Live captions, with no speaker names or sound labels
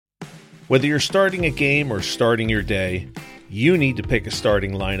Whether you're starting a game or starting your day, you need to pick a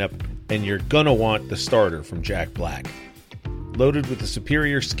starting lineup, and you're gonna want the starter from Jack Black. Loaded with the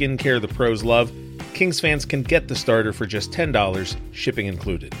superior skincare the pros love, Kings fans can get the starter for just $10, shipping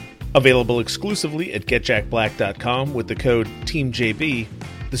included. Available exclusively at getjackblack.com with the code TEAMJB,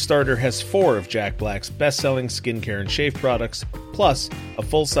 the starter has 4 of Jack Black's best-selling skincare and shave products, plus a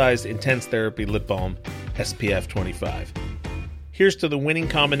full-sized Intense Therapy Lip Balm, SPF 25. Here's to the winning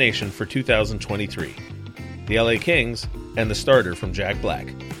combination for 2023. The LA Kings and the starter from Jack Black.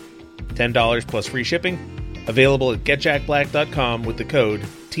 $10 plus free shipping. Available at getjackblack.com with the code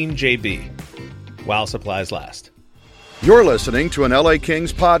TEAMJB. While supplies last. You're listening to an LA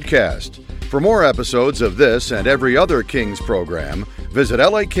Kings podcast. For more episodes of this and every other Kings program, visit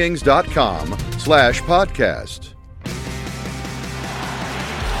lakings.com/podcast.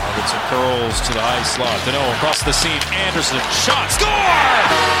 Robinson curls to the high slot. Dano across the seam. Anderson shot. Score!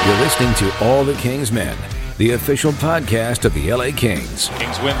 You're listening to All the Kings Men, the official podcast of the LA Kings.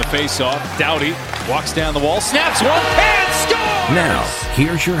 Kings win the faceoff. Doughty walks down the wall, snaps one, and scores! Now,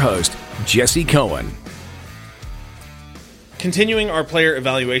 here's your host, Jesse Cohen. Continuing our player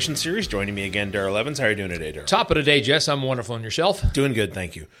evaluation series, joining me again, Daryl Evans. How are you doing today, Daryl? Top of the day, Jess. I'm wonderful. And yourself? Doing good,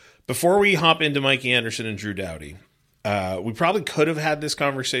 thank you. Before we hop into Mikey Anderson and Drew Doughty, we probably could have had this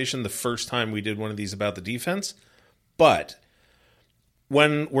conversation the first time we did one of these about the defense, but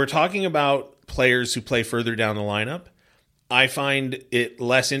when we're talking about players who play further down the lineup, I find it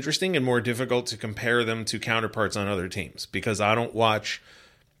less interesting and more difficult to compare them to counterparts on other teams because I don't watch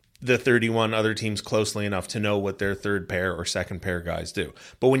the 31 other teams closely enough to know what their third pair or second pair guys do.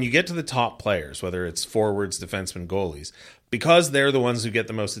 But when you get to the top players, whether it's forwards, defensemen, goalies, because they're the ones who get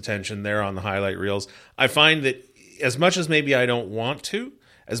the most attention, they're on the highlight reels, I find that as much as maybe I don't want to,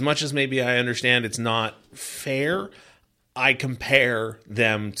 as much as maybe I understand it's not fair, I compare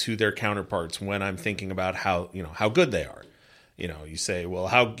them to their counterparts when I'm thinking about how good they are. You say, well,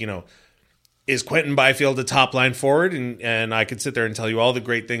 is Quentin Byfield a top line forward? And I could sit there and tell you all the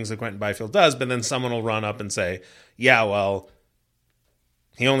great things that Quentin Byfield does, but then someone will run up and say, yeah, well,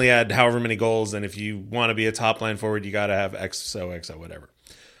 he only had however many goals, and if you want to be a top line forward, you got to have XO, whatever.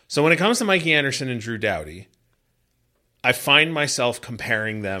 So when it comes to Mikey Anderson and Drew Doughty, I find myself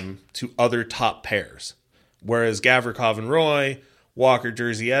comparing them to other top pairs. Whereas Gavrikov and Roy, Walker,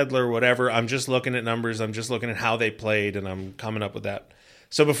 Jersey, Edler, whatever, I'm just looking at numbers, I'm just looking at how they played, and I'm coming up with that.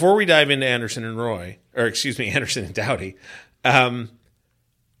 So before we dive into Anderson and Anderson and Doughty,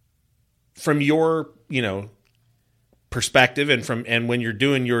 from your, perspective and when you're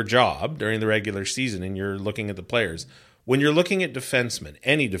doing your job during the regular season and you're looking at the players, when you're looking at defensemen,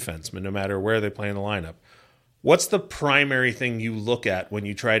 any defenseman, no matter where they play in the lineup, what's the primary thing you look at when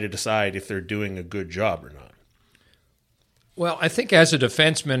you try to decide if they're doing a good job or not? Well, I think as a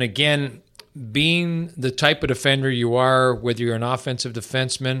defenseman, again, being the type of defender you are, whether you're an offensive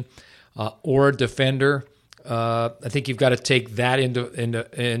defenseman or a defender, I think you've got to take that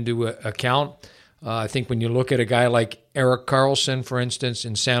into account. I think when you look at a guy like Erik Karlsson, for instance,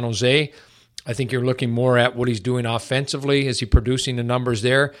 in San Jose, I think you're looking more at what he's doing offensively. Is he producing the numbers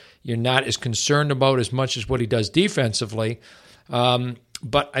there? You're not as concerned about as much as what he does defensively.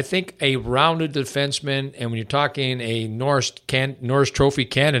 But I think a rounded defenseman, and when you're talking a Norris Trophy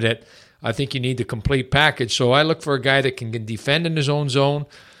candidate, I think you need the complete package. So I look for a guy that can defend in his own zone,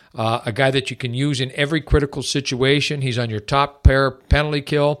 a guy that you can use in every critical situation. He's on your top pair penalty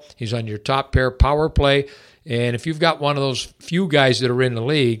kill. He's on your top pair power play. And if you've got one of those few guys that are in the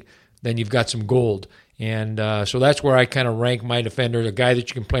league, then you've got some gold. And so that's where I kind of rank my defender, a guy that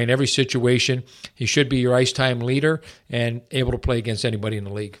you can play in every situation. He should be your ice time leader and able to play against anybody in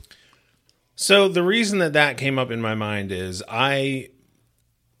the league. So the reason that came up in my mind is I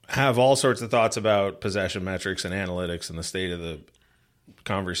have all sorts of thoughts about possession metrics and analytics and the state of the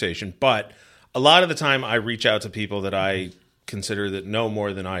conversation. But a lot of the time I reach out to people that I consider that know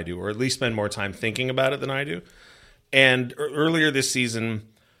more than I do, or at least spend more time thinking about it than I do. And earlier this season,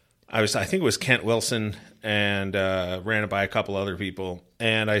 I think it was Kent Wilson, and ran it by a couple other people.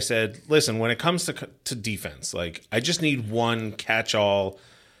 And I said, listen, when it comes to defense, like I just need one catch-all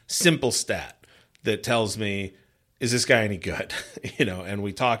simple stat that tells me, is this guy any good? And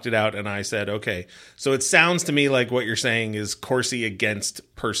we talked it out, and I said, okay, so it sounds to me like what you're saying is Corsi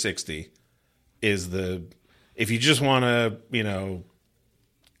against per 60 is if you just want to,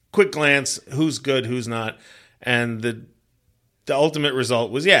 quick glance, who's good, who's not. And the ultimate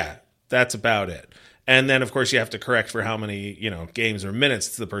result was, yeah, that's about it. And then, of course, you have to correct for how many, games or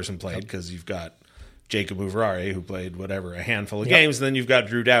minutes the person played, because you've got Jacob Uvrare, who played a handful of games, and then you've got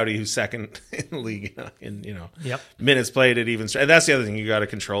Drew Doughty, who's second in the league in minutes played at even. And that's the other thing you got to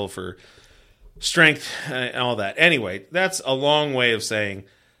control for strength, and all that. Anyway, that's a long way of saying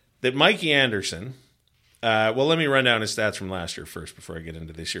that Mikey Anderson, well, let me run down his stats from last year first before I get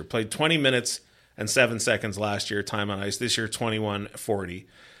into this year. Played 20 minutes and 7 seconds last year, time on ice. This year, 21:40.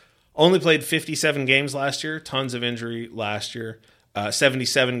 Only played 57 games last year, tons of injury last year.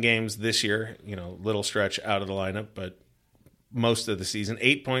 77 games this year, little stretch out of the lineup, but most of the season.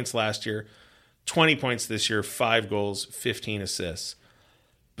 8 points last year, 20 points this year, 5 goals, 15 assists.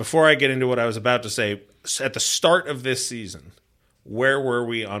 Before I get into what I was about to say, at the start of this season, where were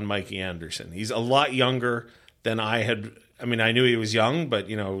we on Mikey Anderson? He's a lot younger than I had. I mean, I knew he was young, but,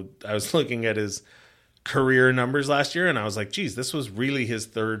 I was looking at his career numbers last year, and I was like, geez, this was really his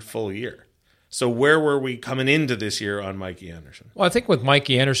third full year. So where were we coming into this year on Mikey Anderson? Well, I think with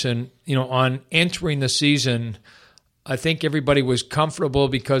Mikey Anderson, on entering the season, I think everybody was comfortable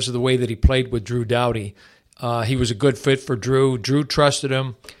because of the way that he played with Drew Doughty. He was a good fit for Drew. Drew trusted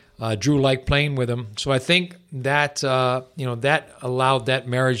him. Drew liked playing with him. So I think that that allowed that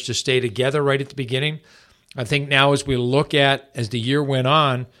marriage to stay together right at the beginning. I think now as we look at, as the year went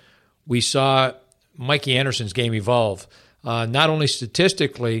on, we saw Mikey Anderson's game evolve, not only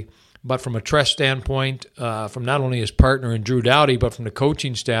statistically, but from a trust standpoint, from not only his partner in Drew Doughty, but from the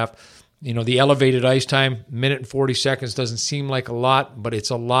coaching staff. The elevated ice time, minute and 40 seconds doesn't seem like a lot, but it's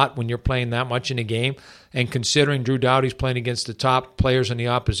a lot when you're playing that much in a game. And considering Drew Doughty's playing against the top players in the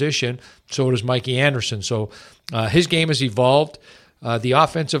opposition, so does Mikey Anderson. So his game has evolved. The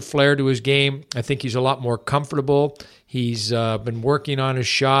offensive flair to his game, I think he's a lot more comfortable. He's been working on his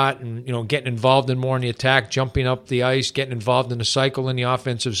shot and getting involved in more in the attack, jumping up the ice, getting involved in the cycle in the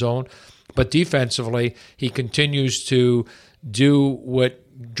offensive zone. But defensively, he continues to do what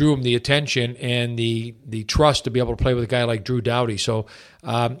drew him the attention and the trust to be able to play with a guy like Drew Doughty. So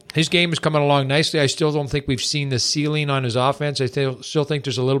his game is coming along nicely. I still don't think we've seen the ceiling on his offense. I still think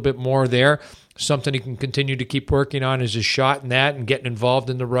there's a little bit more there. Something he can continue to keep working on is his shot and that and getting involved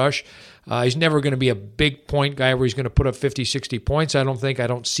in the rush. He's never going to be a big point guy where he's going to put up 50, 60 points. I don't think. I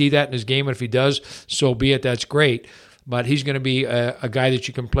don't see that in his game. And if he does, so be it. That's great. But he's going to be a guy that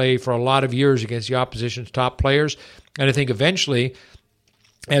you can play for a lot of years against the opposition's top players. And I think eventually,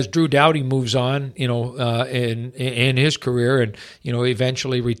 as Drew Doughty moves on, in his career and,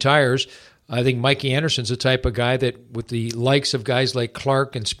 eventually retires, I think Mikey Anderson's the type of guy that with the likes of guys like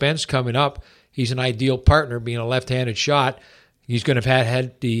Clark and Spence coming up, he's an ideal partner being a left-handed shot. He's going to have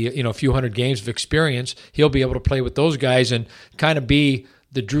had the, few hundred games of experience. He'll be able to play with those guys and kind of be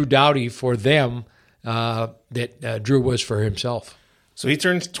the Drew Doughty for them that Drew was for himself. So he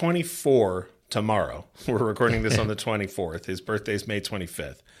turns 24 tomorrow. We're recording this on the 24th. His birthday's May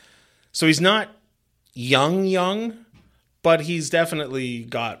 25th. So he's not young, but he's definitely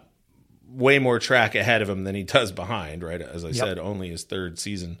got way more track ahead of him than he does behind, right? As I said, only his third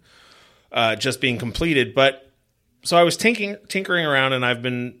season just being completed. But so I was tinkering around, and I've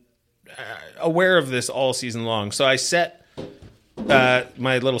been aware of this all season long. So I set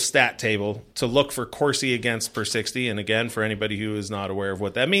my little stat table to look for Corsi against per 60. And again, for anybody who is not aware of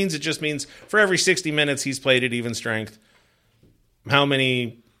what that means, it just means for every 60 minutes he's played at even strength, how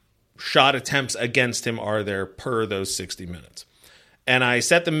many shot attempts against him are there per those 60 minutes. And I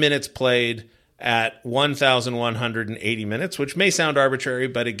set the minutes played at 1,180 minutes, which may sound arbitrary,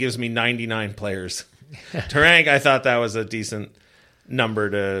 but it gives me 99 players to rank. I thought that was a decent number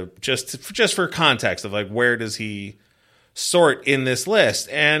to just for context of like, where does he sort in this list?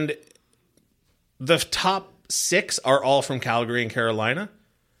 And the top 6 are all from Calgary and Carolina,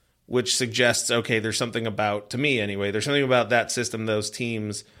 which suggests, okay, there's something about, to me anyway, there's something about that system, those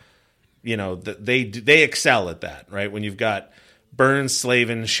teams, that they excel at that, right? When you've got Burns,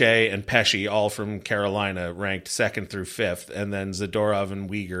 Slavin, Shea, and Pesce, all from Carolina, ranked 2nd through 5th, and then Zadorov and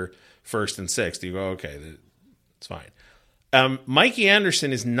Weegar 1st and 6th. You go, okay, it's fine. Mikey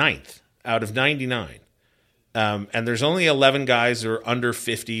Anderson is 9th out of 99. And there's only 11 guys who are under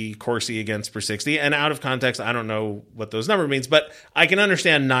 50 Corsi against per 60. And out of context, I don't know what those number means, but I can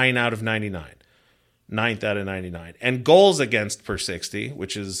understand 9 out of 99. 9th out of 99. And goals against per 60,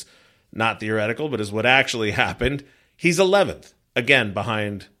 which is not theoretical, but is what actually happened, he's 11th. Again,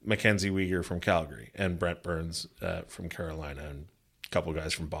 behind Mackenzie Weegar from Calgary and Brent Burns from Carolina and a couple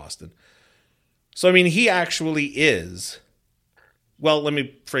guys from Boston. So, I mean, he actually is, well, let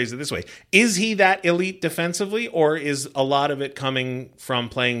me phrase it this way. Is he that elite defensively, or is a lot of it coming from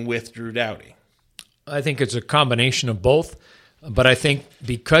playing with Drew Doughty? I think it's a combination of both. But I think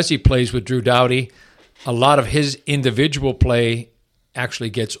because he plays with Drew Doughty, a lot of his individual play actually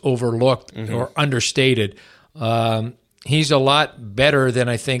gets overlooked or understated. He's a lot better than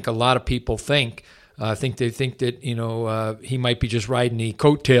I think a lot of people think. I think they think that he might be just riding the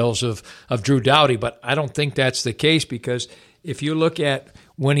coattails of Drew Doughty, but I don't think that's the case, because if you look at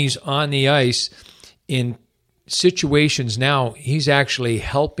when he's on the ice in situations now, he's actually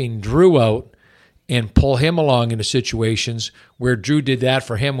helping Drew out and pull him along into situations where Drew did that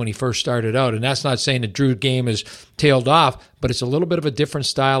for him when he first started out. And that's not saying that Drew's game is tailed off, but it's a little bit of a different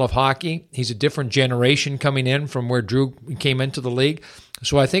style of hockey. He's a different generation coming in from where Drew came into the league.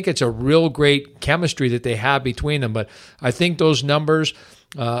 So I think it's a real great chemistry that they have between them. But I think those numbers,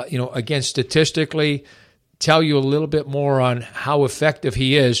 again, statistically tell you a little bit more on how effective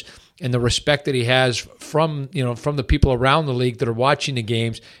he is and the respect that he has from the people around the league that are watching the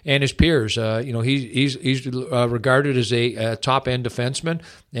games and his peers. He's regarded as a top end defenseman,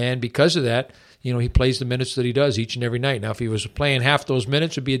 and because of that, he plays the minutes that he does each and every night. Now, if he was playing half those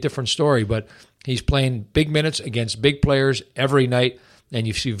minutes, it'd be a different story. But he's playing big minutes against big players every night, and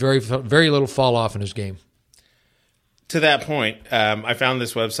you see very very little fall off in his game. To that point, I found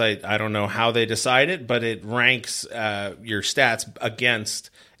this website. I don't know how they decide it, but it ranks your stats against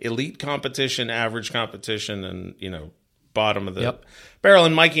elite competition, average competition, and bottom of the barrel.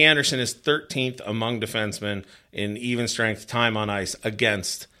 And Mikey Anderson is 13th among defensemen in even strength time on ice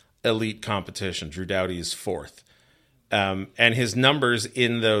against elite competition. Drew Doughty is 4th. And his numbers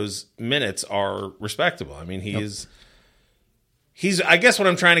in those minutes are respectable. I mean, he's I guess what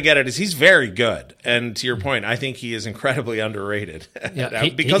I'm trying to get at is he's very good. And to your point, I think he is incrably underraid. Yeah,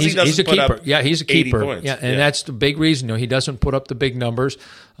 because he doesn't he's a put keeper. up Yeah, he's a keeper. 80 points. Yeah, and that's the big reason. He doesn't put up the big numbers.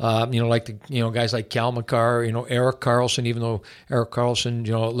 Like the guys like Cal McCarr, Eric Carlson, even though Eric Carlson,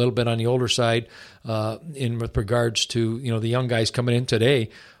 a little bit on the older side with regards to the young guys coming in today.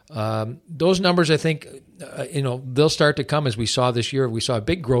 Those numbers, I think, they'll start to come as we saw this year. We saw a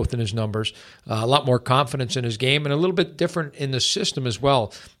big growth in his numbers, a lot more confidence in his game, and a little bit different in the system as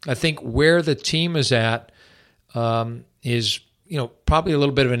well. I think where the team is at is, probably a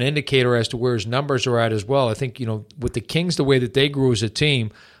little bit of an indicator as to where his numbers are at as well. I think, with the Kings, the way that they grew as a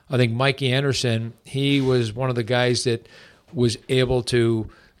team, I think Mikey Anderson, he was one of the guys that was able to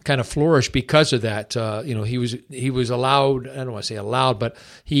kind of flourish because of that. He was allowed, I don't want to say allowed, but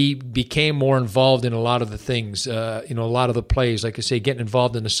he became more involved in a lot of the things, a lot of the plays, like I say, getting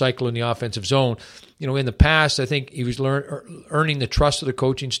involved in the cycle in the offensive zone. In the past, I think he was earning the trust of the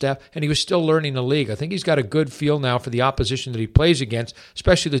coaching staff, and he was still learning the league. I think he's got a good feel now for the opposition that he plays against,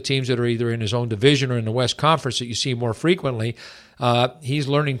 especially the teams that are either in his own division or in the West Conference that you see more frequently. He's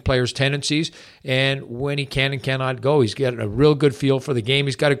learning players' tendencies, and when he can and cannot go, he's got a real good feel for the game.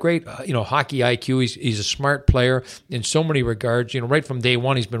 He's got a great, hockey IQ. He's a smart player in so many regards. Right from day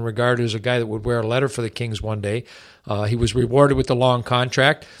one, he's been regarded as a guy that would wear a letter for the Kings one day. He was rewarded with the long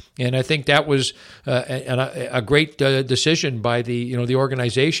contract, and I think that was a great decision by the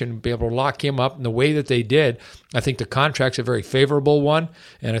organization, be able to lock him up in the way that they did. I think the contract's a very favorable one,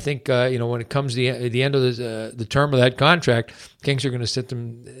 and I think when it comes to the end of the term of that contract, Kings are going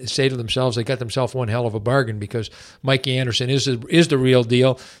to say to themselves they got themselves one hell of a bargain, because Mikey Anderson is the real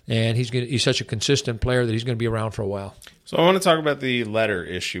deal, and he's such a consistent player that he's going to be around for a while. So I want to talk about the letter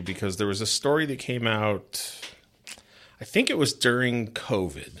issue, because there was a story that came out, I think it was during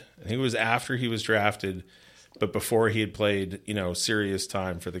COVID. I think it was after he was drafted, but before he had played, serious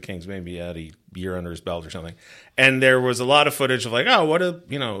time for the Kings. Maybe he had a year under his belt or something. And there was a lot of footage of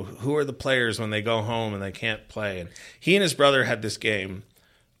who are the players when they go home and they can't play. And he and his brother had this game,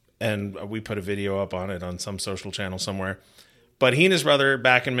 and we put a video up on it on some social channel somewhere. But he and his brother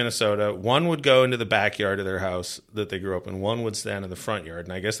back in Minnesota, one would go into the backyard of their house that they grew up in, one would stand in the front yard,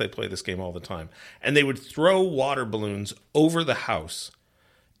 and I guess they play this game all the time. And they would throw water balloons over the house,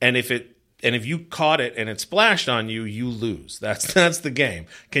 and if you caught it and it splashed on you, you lose. That's the game.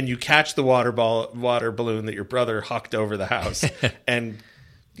 Can you catch the water balloon that your brother hucked over the house, and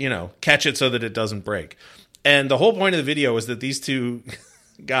catch it so that it doesn't break? And the whole point of the video was that these two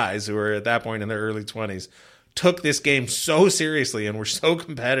guys, who were at that point in their early 20s, took this game so seriously and were so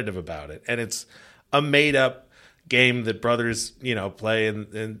competitive about it. And it's a made-up game that brothers, play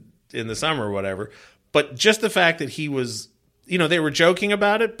in the summer or whatever. But just the fact that he was, they were joking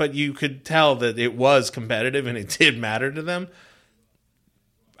about it, but you could tell that it was competitive and it did matter to them.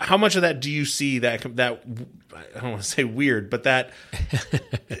 How much of that do you see that I don't want to say weird, but that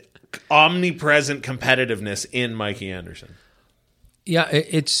omnipresent competitiveness in Mikey Anderson? Yeah,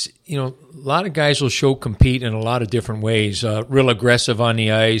 it's, a lot of guys will show compete in a lot of different ways. Real aggressive on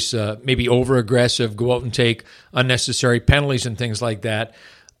the ice, maybe over-aggressive, go out and take unnecessary penalties and things like that.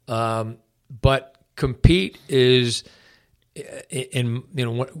 But compete is,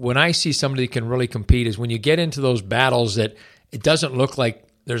 when I see somebody can really compete is when you get into those battles that it doesn't look like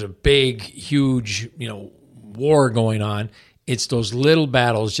there's a big, huge, war going on. It's those little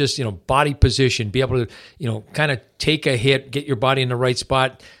battles, just, body position, be able to, kind of take a hit, get your body in the right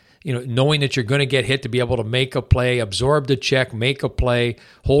spot, knowing that you're going to get hit to be able to make a play, absorb the check, make a play,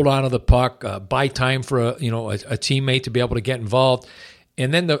 hold on to the puck, buy time for a teammate to be able to get involved.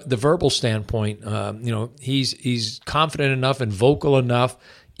 And then the verbal standpoint, he's confident enough and vocal enough,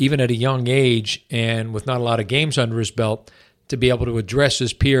 even at a young age and with not a lot of games under his belt, to be able to address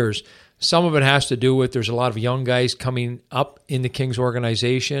his peers. Some of it has to do with there's a lot of young guys coming up in the Kings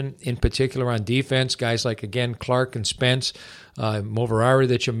organization, in particular on defense, guys like, again, Clark and Spence, Moverari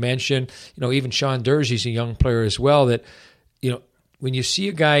that you mentioned. Even Sean Dursey's a young player as well that, when you see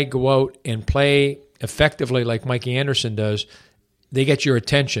a guy go out and play effectively like Mikey Anderson does, they get your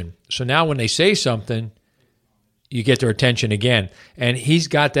attention. So now when they say something, you get their attention again. And he's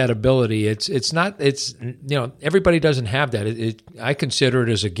got that ability. Everybody doesn't have that. I consider it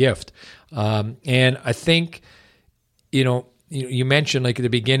as a gift. And I think, you mentioned like at the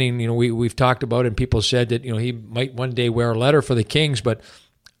beginning, we've talked about it and people said that, he might one day wear a letter for the Kings, but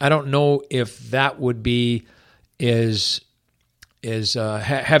I don't know if that would be have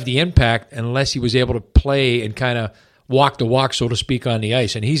the impact unless he was able to play and kind of walk the walk, so to speak, on the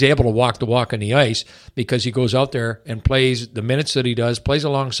ice. And he's able to walk the walk on the ice because he goes out there and plays the minutes that he does, plays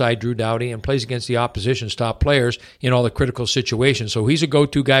alongside Drew Doughty, and plays against the opposition's top players in all the critical situations. So he's a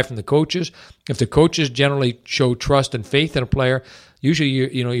go-to guy from the coaches. If the coaches generally show trust and faith in a player, usually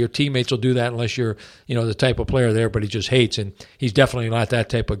your teammates will do that unless you're the type of player there, but he just hates. And he's definitely not that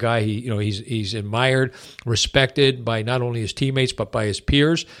type of guy. He's admired, respected by not only his teammates but by his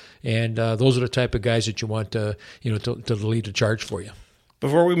peers. And those are the type of guys that you want to lead the charge for you.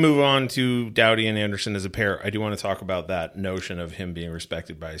 Before we move on to Doughty and Anderson as a pair, I do want to talk about that notion of him being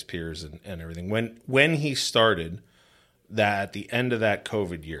respected by his peers and everything. When he started that at the end of that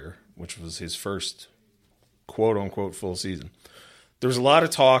COVID year, which was his first quote-unquote full season, there was a lot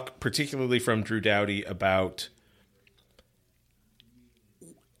of talk, particularly from Drew Doughty, about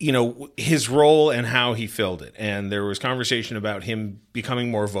his role and how he filled it. And there was conversation about him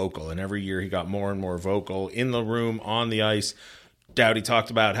becoming more vocal. And every year he got more and more vocal in the room, on the ice. Doughty talked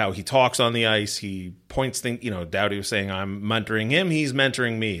about how he talks on the ice. He points things, Doughty was saying, I'm mentoring him, he's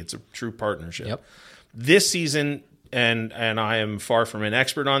mentoring me. It's a true partnership. Yep. This season, and I am far from an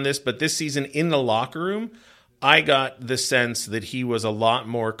expert on this, but this season in the locker room, I got the sense that he was a lot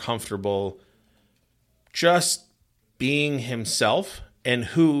more comfortable just being himself. And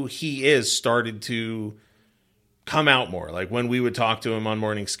who he is started to come out more. Like when we would talk to him on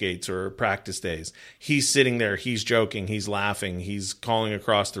morning skates or practice days, he's sitting there, he's joking, he's laughing, he's calling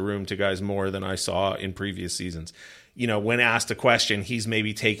across the room to guys more than I saw in previous seasons. When asked a question, he's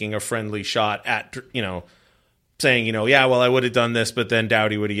maybe taking a friendly shot at, saying, yeah, well, I would have done this, but then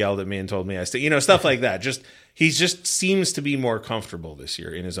Doughty would have yelled at me and told me I stay, stuff like that. He just seems to be more comfortable this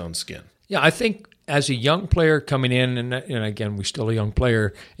year in his own skin. Yeah, I think as a young player coming in, and again, we're still a young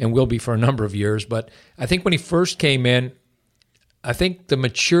player and will be for a number of years, but I think when he first came in, I think the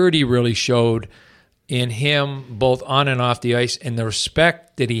maturity really showed in him both on and off the ice, and the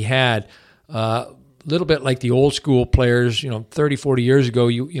respect that he had, a little bit like the old school players, 30, 40 years ago,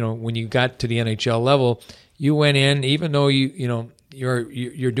 when you got to the NHL level, you went in, even though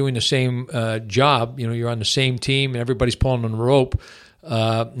you're doing the same job, you're on the same team and everybody's pulling on the rope,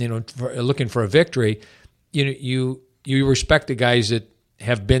 looking for a victory, you respect the guys that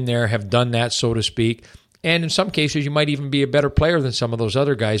have been there, have done that, so to speak. And in some cases, you might even be a better player than some of those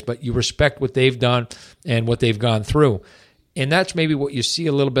other guys, but you respect what they've done and what they've gone through. And that's maybe what you see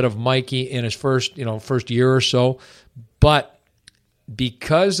a little bit of Mikey in his first year or so. But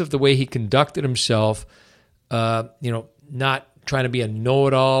because of the way he conducted himself, not trying to be a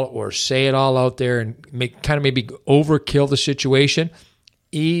know-it-all or say it all out there and maybe overkill the situation,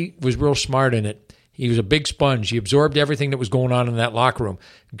 he was real smart in it. He was a big sponge. He absorbed everything that was going on in that locker room.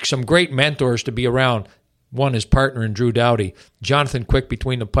 Some great mentors to be around. One, his partner in Drew Doughty. Jonathan Quick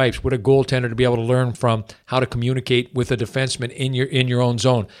between the pipes. What a goaltender to be able to learn from how to communicate with a defenseman in your own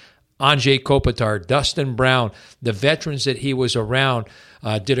zone. Anjay Kopitar, Dustin Brown, the veterans that he was around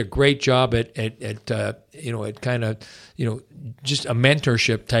did a great job at kind of just a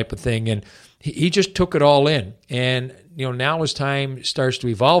mentorship type of thing, and he just took it all in. And now as time starts to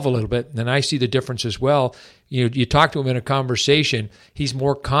evolve a little bit, and I see the difference as well. You talk to him in a conversation, he's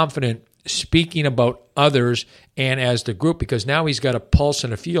more confident speaking about others and as the group, because now he's got a pulse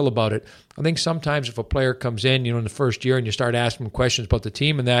and a feel about it. I think sometimes if a player comes in, in the first year and you start asking them questions about the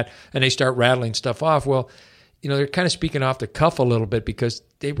team and that, and they start rattling stuff off, well, they're kind of speaking off the cuff a little bit because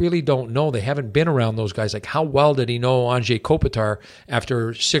they really don't know. They haven't been around those guys. Like, how well did he know Andrzej Kopitar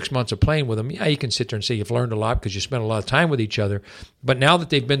after 6 months of playing with him? Yeah, you can sit there and say you've learned a lot because you spent a lot of time with each other. But now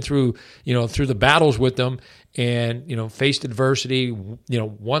that they've been through the battles with them and, faced adversity,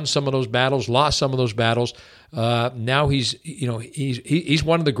 won some of those battles, lost some of those battles, now he's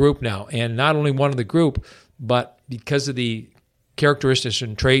one of the group now. And not only one of the group, but because of the characteristics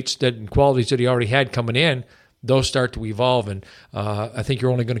and traits and qualities that he already had coming in, those start to evolve, and I think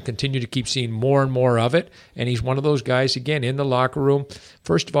you're only going to continue to keep seeing more and more of it. And he's one of those guys, again, in the locker room.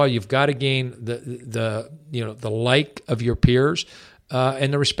 First of all, you've got to gain the like of your peers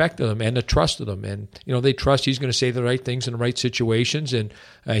and the respect of them and the trust of them. And they trust he's going to say the right things in the right situations, and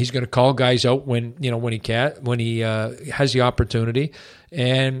he's going to call guys out when he has the opportunity,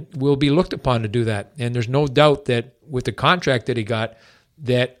 and will be looked upon to do that. And there's no doubt that with the contract that he got,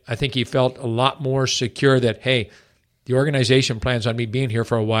 that I think he felt a lot more secure that, hey, the organization plans on me being here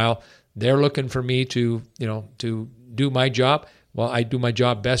for a while. They're looking for me to do my job. Well, I do my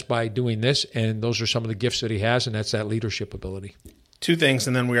job best by doing this, and those are some of the gifts that he has, and that's that leadership ability. Two things,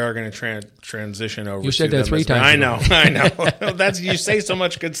 and then we are going to transition over. You said that 3 times. I know. You say so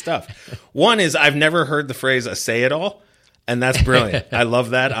much good stuff. One is I've never heard the phrase "a say it all," and that's brilliant. I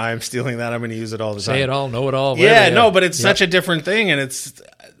love that. I'm stealing that. I'm going to use it all the time. Say it all, know it all. But it's such a different thing, and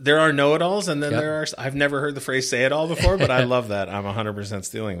there are know it alls, and then there are. I've never heard the phrase "say it all" before, but I love that. I'm 100%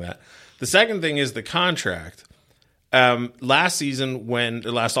 stealing that. The second thing is the contract. Last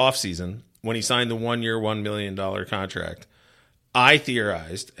off season, when he signed the 1-year, $1 million contract, I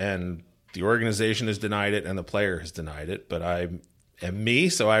theorized, and the organization has denied it, and the player has denied it, but I am me,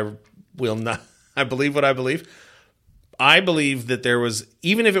 so I will not. I believe what I believe. I believe that there was,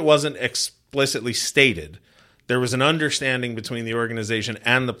 even if it wasn't explicitly stated, there was an understanding between the organization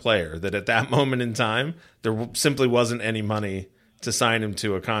and the player that at that moment in time, there simply wasn't any money to sign him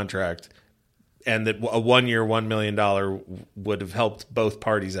to a contract, and that a 1-year, $1 million would have helped both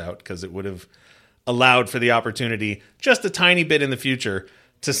parties out because it would have allowed for the opportunity just a tiny bit in the future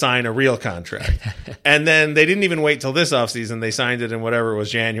to sign a real contract. And then they didn't even wait till this offseason. They signed it in whatever it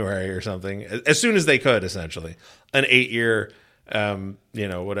was, January or something, as soon as they could, essentially. An 8-year,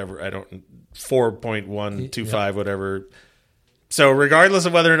 whatever, 4.125, whatever. So regardless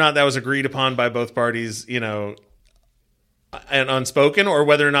of whether or not that was agreed upon by both parties, and unspoken, or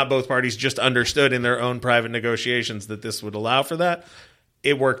whether or not both parties just understood in their own private negotiations that this would allow for that,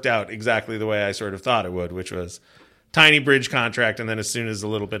 it worked out exactly the way I sort of thought it would, which was tiny bridge contract, and then as soon as a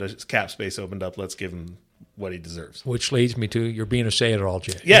little bit of cap space opened up, let's give him what he deserves. Which leads me to, you're being a say-it-all,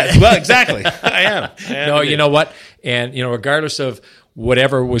 Jay. Yeah, well, exactly. I am. No, indeed. You know what? And, regardless of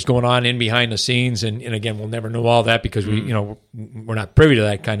whatever was going on in behind the scenes, and again, we'll never know all that because we're not privy to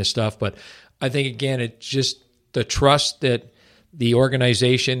that kind of stuff, but I think, again, it's just the trust that the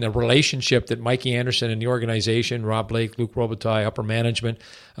organization, the relationship that Mikey Anderson and the organization, Rob Blake, Luc Robitaille, upper management,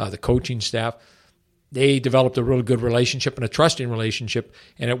 the coaching staff, they developed a really good relationship and a trusting relationship,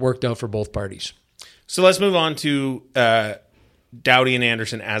 and it worked out for both parties. So let's move on to Doughty and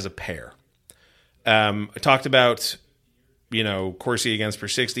Anderson as a pair. I talked about, Corsi against per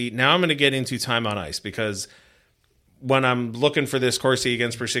 60. Now I'm going to get into time on ice, because when I'm looking for this Corsi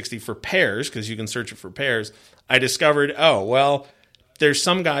against per 60 for pairs, because you can search it for pairs, I discovered, there's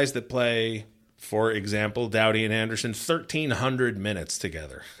some guys that play, for example, Doughty and Anderson, 1,300 minutes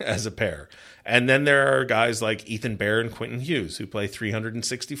together as a pair. And then there are guys like Ethan Bear and Quentin Hughes who play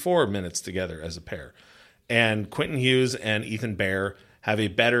 364 minutes together as a pair. And Quentin Hughes and Ethan Bear have a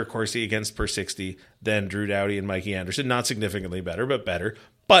better Corsi against per 60 than Drew Doughty and Mikey Anderson. Not significantly better, but better.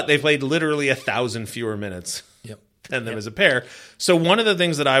 But they played literally 1,000 fewer minutes than them as a pair. So one of the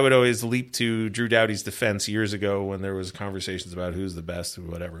things that I would always leap to Drew Doughty's defense years ago when there was conversations about who's the best or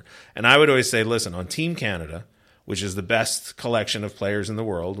whatever, and I would always say, listen, on Team Canada, which is the best collection of players in the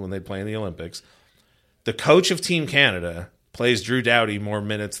world when they play in the Olympics, the coach of Team Canada plays Drew Doughty more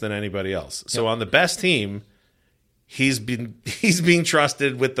minutes than anybody else. So on the best team, he's being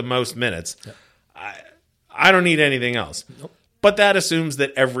trusted with the most minutes. I don't need anything else. Nope. But that assumes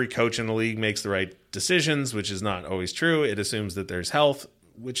that every coach in the league makes the right decisions, which is not always true. It assumes that there's health,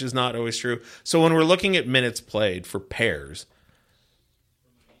 which is not always true. So when we're looking at minutes played for pairs,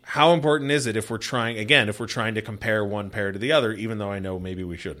 how important is it if we're trying to compare one pair to the other, even though I know maybe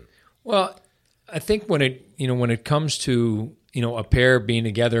we shouldn't? Well, I think when it comes to, a pair being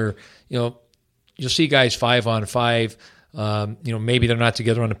together, you'll see guys 5-on-5, maybe they're not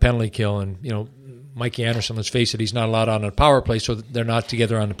together on a penalty kill, and, Mikey Anderson, let's face it, he's not allowed on a power play, so they're not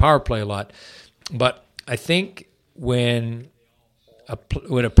together on the power play a lot. But I think when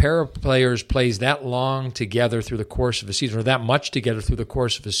when a pair of players plays that long together through the course of a season, or that much together through the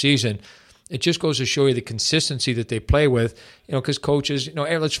course of a season, it just goes to show you the consistency that they play with. Because coaches,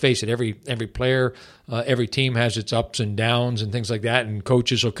 let's face it, every player, every team has its ups and downs and things like that, and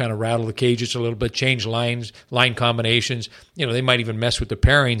coaches will kind of rattle the cages a little bit, change line combinations. They might even mess with the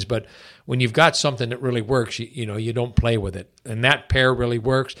pairings, but when you've got something that really works, you don't play with it. And that pair really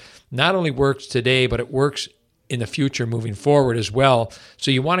works. Not only works today, but it works in the future moving forward as well.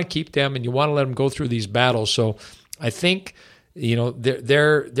 So you want to keep them and you want to let them go through these battles. So I think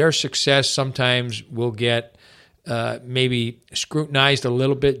their success sometimes will get maybe scrutinized a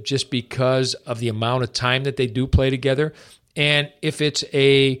little bit just because of the amount of time that they do play together. And if it's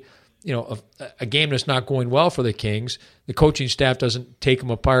a game that's not going well for the Kings, the coaching staff doesn't take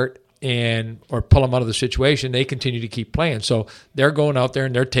them apart or pull them out of the situation. They continue to keep playing. So they're going out there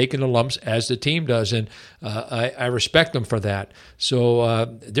and they're taking the lumps as the team does, and I respect them for that. So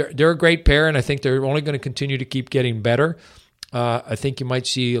they're a great pair, and I think they're only going to continue to keep getting better. I think you might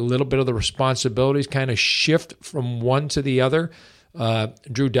see a little bit of the responsibilities kind of shift from one to the other.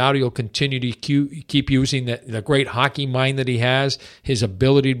 Drew Doughty will continue to keep using the great hockey mind that he has, his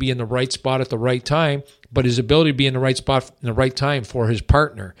ability to be in the right spot at the right time, but his ability to be in the right spot in the right time for his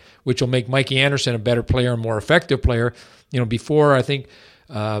partner, which will make Mikey Anderson a better player and more effective player. Before, I think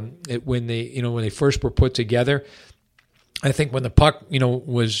when they first were put together, I think when the puck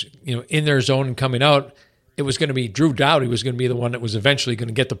was in their zone and coming out, it was going to be Drew Doughty was going to be the one that was eventually going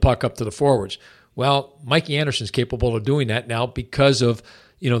to get the puck up to the forwards. Well, Mikey Anderson's capable of doing that now because of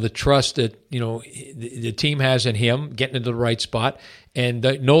the trust that the team has in him, getting into the right spot, and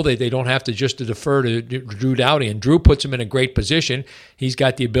know that they don't have to just defer to Drew Doughty. And Drew puts him in a great position. He's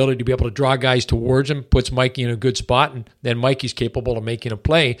got the ability to be able to draw guys towards him, puts Mikey in a good spot, and then Mikey's capable of making a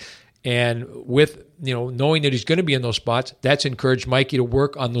play. And with knowing that he's going to be in those spots, that's encouraged Mikey to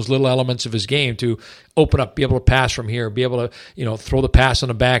work on those little elements of his game to open up, be able to pass from here, be able to throw the pass on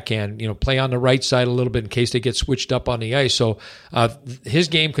the backhand, play on the right side a little bit in case they get switched up on the ice. So his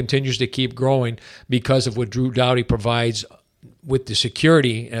game continues to keep growing because of what Drew Doughty provides with the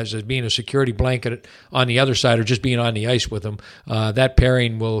security, as being a security blanket on the other side or just being on the ice with him. That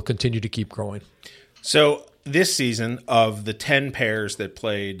pairing will continue to keep growing. So this season, of the 10 pairs that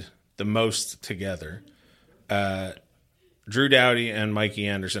played the most together, Drew Doughty and Mikey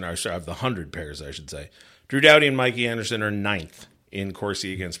Anderson of the 100 pairs, I should say. Drew Doughty and Mikey Anderson are 9th in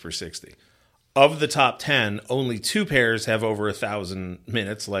Corsi against per 60. Of the top 10, only 2 pairs have over 1,000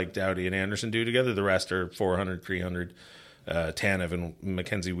 minutes like Doughty and Anderson do together. The rest are 400, 300. Tanev and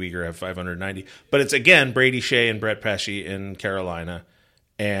Mackenzie Weegar have 590. But it's, again, Brady Shea and Brett Pesce in Carolina,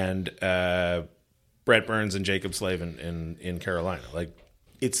 and Brett Burns and Jacob Slavin in Carolina.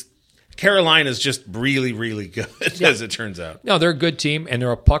 Carolina's just really, really good, as it turns out. No, they're a good team, and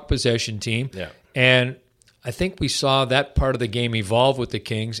they're a puck possession team. Yeah. And I think we saw that part of the game evolve with the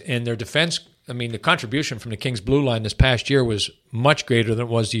Kings, and their defense, the contribution from the Kings blue line this past year was much greater than it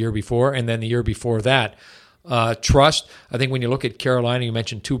was the year before, and then the year before that. Trust, I think when you look at Carolina, you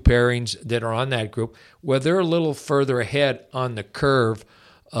mentioned 2 pairings that are on that group, where they're a little further ahead on the curve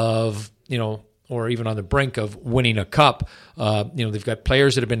of, or even on the brink of winning a cup. They've got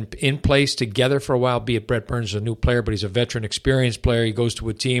players that have been in place together for a while, be it Brett Burns is a new player, but he's a veteran, experienced player. He goes to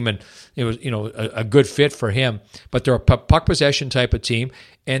a team, and it was, a good fit for him. But they're a puck possession type of team,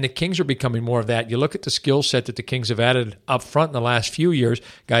 and the Kings are becoming more of that. You look at the skill set that the Kings have added up front in the last few years,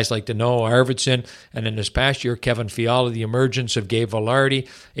 guys like Danault, Arvidsson, and then this past year, Kevin Fiala, the emergence of Gabe Velarde,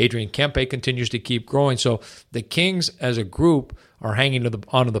 Adrian Kempe continues to keep growing. So the Kings as a group are hanging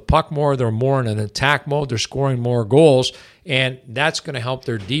onto the puck more. They're more in an attack mode. They're scoring more goals, and that's going to help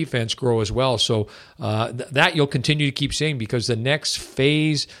their defense grow as well. So that you'll continue to keep seeing, because the next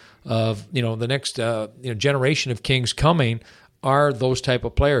phase of the next generation of Kings coming are those type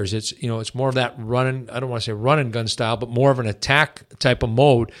of players. It's more of that running. I don't want to say run and gun style, but more of an attack type of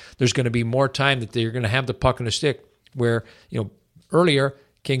mode. There's going to be more time that they're going to have the puck in the stick, where earlier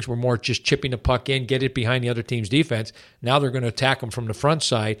Kings were more just chipping the puck in, get it behind the other team's defense. Now they're going to attack them from the front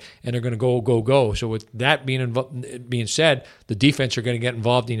side, and they're going to go. So with that being said, the defense are going to get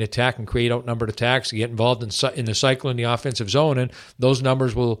involved in attack and create outnumbered attacks, get involved in the cycle in the offensive zone, and those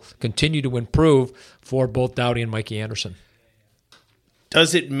numbers will continue to improve for both Doughty and Mikey Anderson.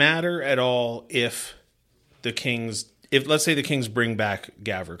 Does it matter at all if let's say the Kings bring back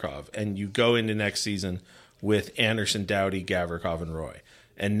Gavrikov, and you go into next season with Anderson, Doughty, Gavrikov, and Roy,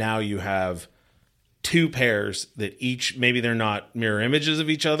 and now you have 2 pairs that each, maybe they're not mirror images of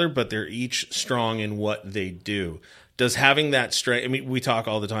each other, but they're each strong in what they do. does having that strength, I mean, we talk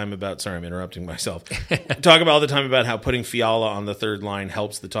all the time about, sorry, I'm interrupting myself. Talk about all the time about how putting Fiala on the third line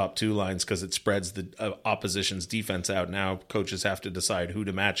helps the top two lines because it spreads the opposition's defense out. Now coaches have to decide who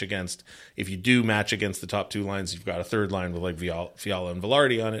to match against. If you do match against the top two lines, you've got a third line with like Fiala and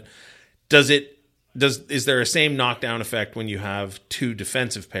Velarde on it. Is there a same knockdown effect when you have two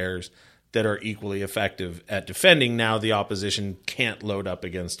defensive pairs that are equally effective at defending? Now the opposition can't load up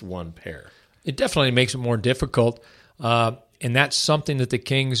against one pair. It definitely makes it more difficult. And that's something that the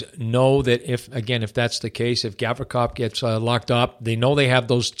Kings know that if that's the case, if Gavrikov gets locked up, they know they have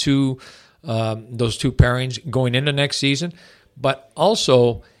those two pairings going into next season. But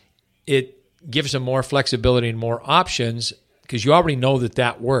also, it gives them more flexibility and more options because you already know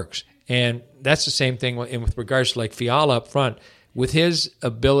that works. And that's the same thing with regards to like Fiala up front. With his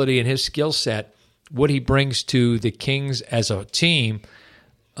ability and his skill set, what he brings to the Kings as a team,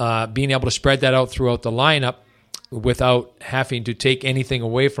 being able to spread that out throughout the lineup, without having to take anything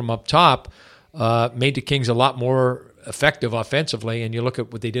away from up top, made the Kings a lot more effective offensively. And you look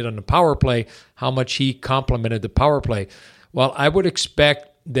at what they did on the power play, how much he complemented the power play. Well, I would expect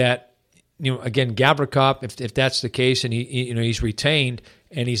that, again, Gavrikov, if that's the case, and he's retained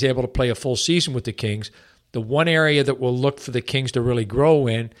and he's able to play a full season with the Kings, the one area that we'll look for the Kings to really grow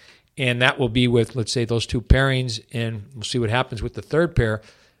in, and that will be with, let's say, those two pairings, and we'll see what happens with the third pair.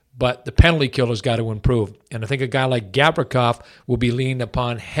 But the penalty kill has got to improve. And I think a guy like Gavrikov will be leaned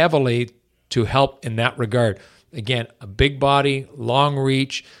upon heavily to help in that regard. Again, a big body, long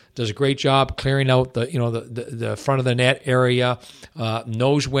reach, does a great job clearing out the front of the net area,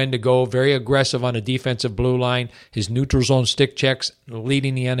 knows when to go, very aggressive on the defensive blue line. His neutral zone stick checks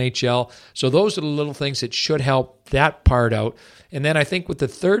leading the NHL. So those are the little things that should help that part out. And then I think with the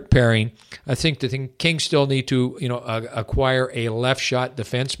third pairing, I think the Kings still need to acquire a left shot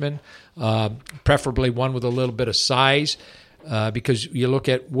defenseman, preferably one with a little bit of size. Because you look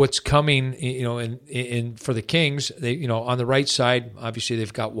at what's coming, in for the Kings. They, on the right side, obviously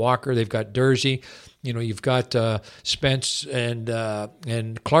they've got Walker, they've got Dursey, you've got Spence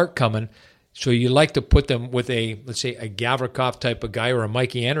and Clark coming. So you like to put them with let's say a Gavrikov type of guy or a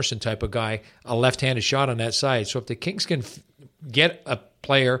Mikey Anderson type of guy, a left-handed shot on that side. So if the Kings can get a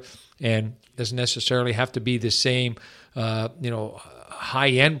player, and doesn't necessarily have to be the same,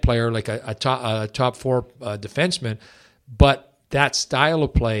 high-end player like a top four defenseman. But that style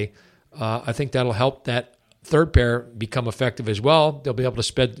of play, I think that'll help that third pair become effective as well. They'll be able to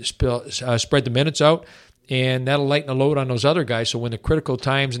spread the minutes out, and that'll lighten the load on those other guys. So when the critical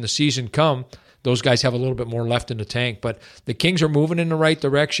times in the season come, those guys have a little bit more left in the tank. But the Kings are moving in the right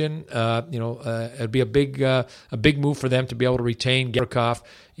direction. It'd be a big move for them to be able to retain Gavrikov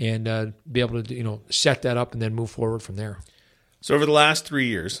and be able to set that up and then move forward from there. So over the last 3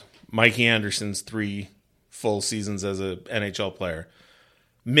 years, Mikey Anderson's 3 full seasons as an NHL player,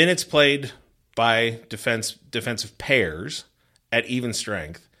 minutes played by defensive pairs at even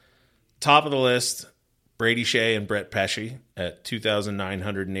strength. Top of the list, Brady Shea and Brett Pesce at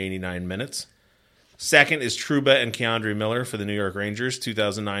 2,989 minutes. Second is Trouba and Keandre Miller for the New York Rangers,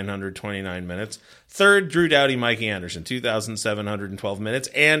 2,929 minutes. Third, Drew Doughty, Mikey Anderson, 2,712 minutes,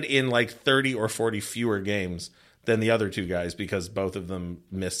 and in like 30 or 40 fewer games than the other two guys because both of them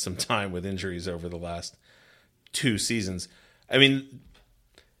missed some time with injuries over the last 2 seasons. I mean,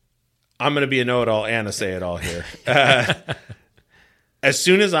 I'm going to be a know-it-all and a say-it-all here. As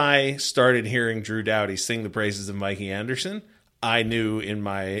soon as I started hearing Drew Doughty sing the praises of Mikey Anderson, I knew in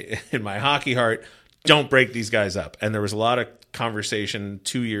my hockey heart, don't break these guys up. And there was a lot of conversation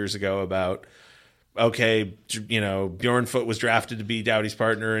 2 years ago about, okay, Bjorn Foote was drafted to be Doughty's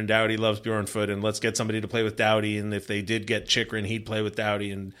partner, and Doughty loves Bjorn Foote, and let's get somebody to play with Doughty. And if they did get Chychrun, he'd play with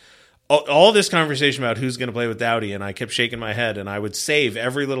Doughty. And all this conversation about who's going to play with Doughty, and I kept shaking my head, and I would save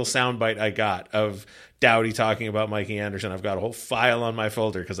every little soundbite I got of Doughty talking about Mikey Anderson. I've got a whole file on my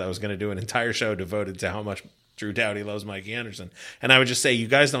folder because I was going to do an entire show devoted to how much Drew Doughty loves Mikey Anderson. And I would just say, you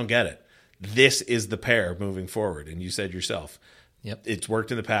guys don't get it. This is the pair moving forward. And you said yourself, yep, it's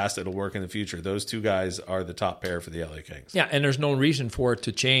worked in the past, it'll work in the future. Those two guys are the top pair for the LA Kings. Yeah, and there's no reason for it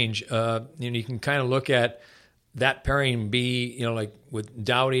to change. You can kind of look at that pairing be, like with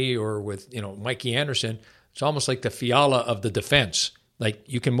Doughty or with, Mikey Anderson. It's almost like the Fiala of the defense. Like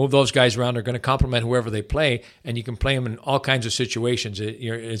you can move those guys around. They're going to complement whoever they play, and you can play them in all kinds of situations.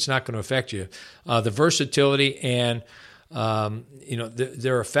 It's not going to affect you. The versatility and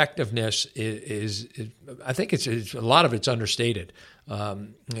their effectiveness is I think it's a lot of it's understated. I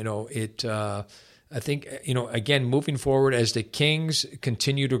think again, moving forward as the Kings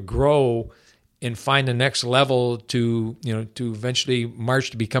continue to grow and find the next level to eventually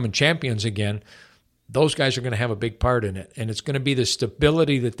march to becoming champions again, those guys are going to have a big part in it. And it's going to be the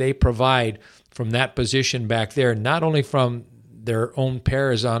stability that they provide from that position back there, not only from their own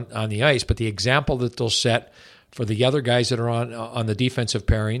pairs on the ice, but the example that they'll set for the other guys that are on the defensive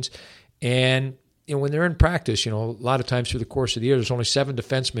pairings. And when they're in practice, a lot of times through the course of the year, there's only 7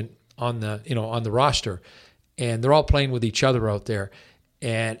 defensemen on the roster, and they're all playing with each other out there.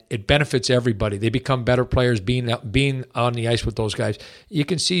 And it benefits everybody. They become better players being on the ice with those guys. You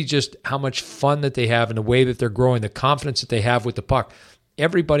can see just how much fun that they have and the way that they're growing, the confidence that they have with the puck.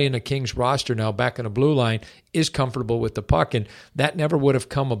 Everybody in the Kings roster now back in the blue line is comfortable with the puck, and that never would have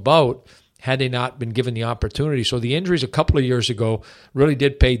come about had they not been given the opportunity. So the injuries a couple of years ago really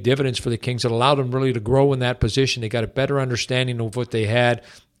did pay dividends for the Kings. It allowed them really to grow in that position. They got a better understanding of what they had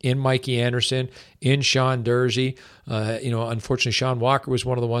in Mikey Anderson, in Sean Durzi. Unfortunately, Sean Walker was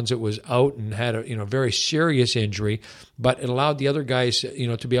one of the ones that was out and had a very serious injury, but it allowed the other guys,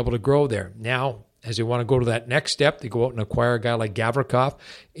 to be able to grow there. Now, as they want to go to that next step, they go out and acquire a guy like Gavrikov,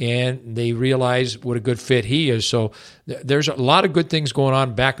 and they realize what a good fit he is. So there's a lot of good things going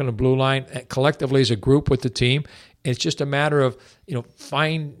on back on the blue line, collectively as a group with the team. It's just a matter of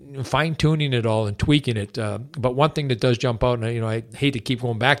fine-tuning it all and tweaking it. But one thing that does jump out, and I hate to keep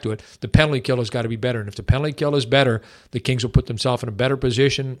going back to it, the penalty kill has got to be better. And if the penalty kill is better, the Kings will put themselves in a better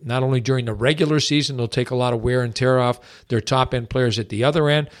position. Not only during the regular season, they'll take a lot of wear and tear off their top-end players at the other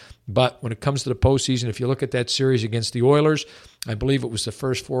end. But when it comes to the postseason, if you look at that series against the Oilers, I believe it was the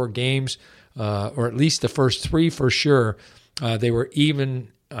first 4 games, or at least the first 3 for sure, they were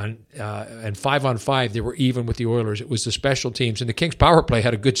even. And 5-on-5, they were even with the Oilers. It was the special teams. And the Kings power play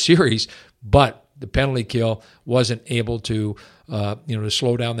had a good series, but the penalty kill wasn't able to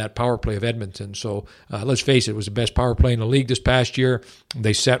slow down that power play of Edmonton. So let's face it was the best power play in the league this past year.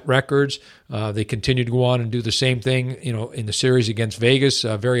 They set records. They continue to go on and do the same thing, in the series against Vegas.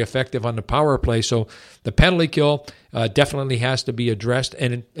 Very effective on the power play. So the penalty kill definitely has to be addressed.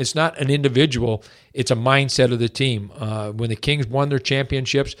 And it's not an individual. It's a mindset of the team. When the Kings won their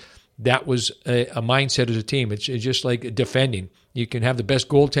championships, that was a mindset as a team. It's just like defending. You can have the best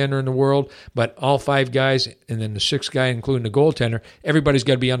goaltender in the world, but all 5 guys and then the 6th guy, including the goaltender, everybody's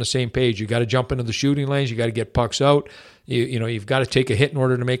got to be on the same page. You got to jump into the shooting lanes. You got to get pucks out. You've got to take a hit in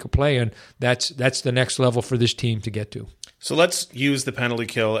order to make a play, and that's the next level for this team to get to. So let's use the penalty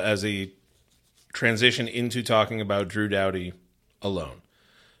kill as a transition into talking about Drew Doughty alone,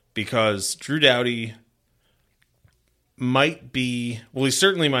 because Drew Doughty might be, well, he's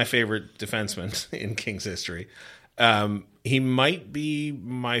certainly my favorite defenseman in Kings history. He might be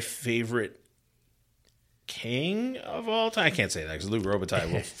my favorite King of all time. I can't say that because Lou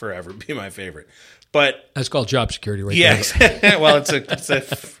Robitaille will forever be my favorite. But that's called job security, right? Yes. Well, it's a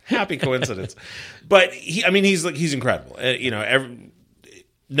happy coincidence. But he's incredible.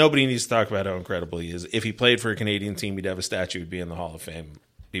 Nobody needs to talk about how incredible he is. If he played for a Canadian team, he'd have a statue. He'd be in the Hall of Fame.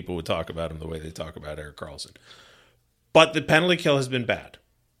 People would talk about him the way they talk about Erik Karlsson. But the penalty kill has been bad.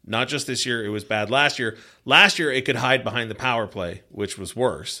 Not just this year, it was bad last year. Last year, it could hide behind the power play, which was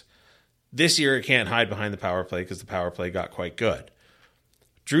worse. This year, it can't hide behind the power play because the power play got quite good.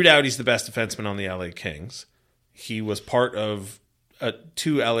 Drew Doughty's the best defenseman on the LA Kings. He was part of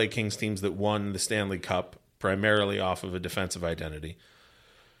 2 LA Kings teams that won the Stanley Cup, primarily off of a defensive identity.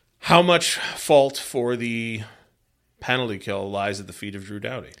 How much fault for the penalty kill lies at the feet of Drew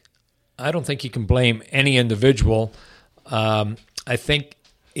Doughty? I don't think you can blame any individual. I think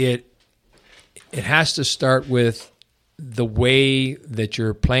it has to start with the way that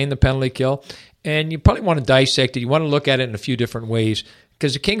you're playing the penalty kill, and you probably want to dissect it. You want to look at it in a few different ways,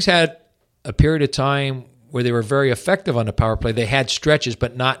 because the Kings had a period of time where they were very effective on the power play. They had stretches,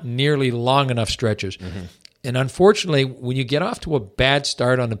 but not nearly long enough stretches. Mm-hmm. And unfortunately, when you get off to a bad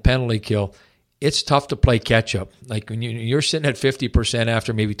start on the penalty kill, it's tough to play catch-up. Like when you're sitting at 50%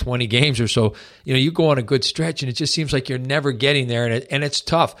 after maybe 20 games or so, you go on a good stretch, and it just seems like you're never getting there, and it's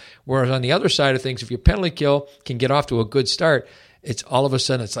tough. Whereas on the other side of things, if your penalty kill can get off to a good start, it's all of a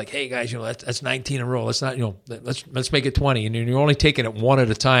sudden it's like, hey guys, that's 19 in a row. Let's not, let's make it 20, and you're only taking it one at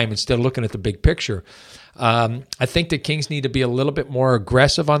a time instead of looking at the big picture. I think the Kings need to be a little bit more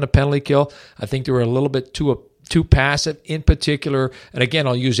aggressive on the penalty kill. I think they were a little bit too passive in particular. And again,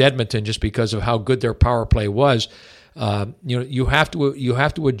 I'll use Edmonton just because of how good their power play was. You have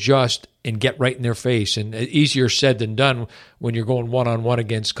to adjust and get right in their face. And easier said than done when you're going one-on-one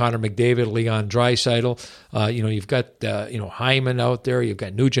against Connor McDavid, Leon Draisaitl. You've got Hyman out there. You've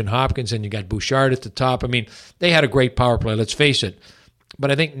got Nugent Hopkins, and you got Bouchard at the top. I mean, they had a great power play, let's face it.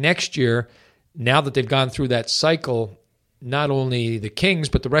 But I think next year, now that they've gone through that cycle, not only the Kings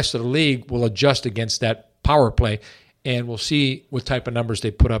but the rest of the league will adjust against that power play, and we'll see what type of numbers they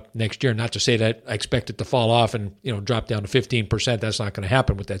put up next year. Not to say that I expect it to fall off and drop down to 15%. That's not going to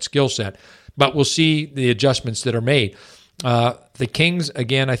happen with that skill set. But we'll see the adjustments that are made. The Kings,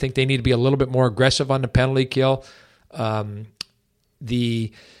 again, I think they need to be a little bit more aggressive on the penalty kill.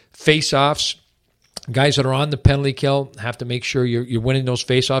 The face-offs, guys that are on the penalty kill have to make sure you're winning those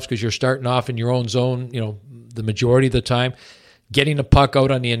face-offs because you're starting off in your own zone, the majority of the time. Getting the puck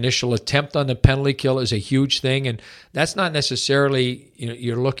out on the initial attempt on the penalty kill is a huge thing, and that's not necessarily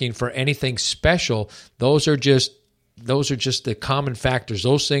you're looking for anything special. Those are just the common factors.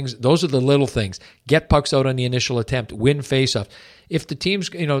 Those are the little things. Get pucks out on the initial attempt. Win faceoffs. If the team's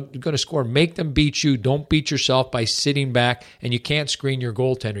going to score, make them beat you. Don't beat yourself by sitting back, and you can't screen your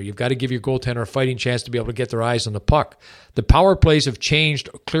goaltender. You've got to give your goaltender a fighting chance to be able to get their eyes on the puck. The power plays have changed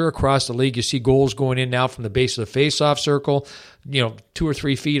clear across the league. You see goals going in now from the base of the faceoff circle, 2 or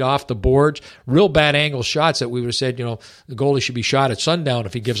 3 feet off the boards. Real bad angle shots that we would have said, the goalie should be shot at sundown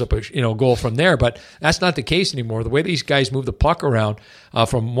if he gives up a goal from there. But that's not the case anymore. The way these guys move the puck around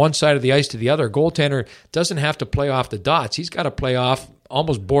from one side of the ice to the other, a goaltender doesn't have to play off the dots. He's got to play off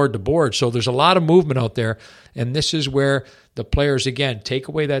almost board to board. So there's a lot of movement out there, and this is where the players, again, take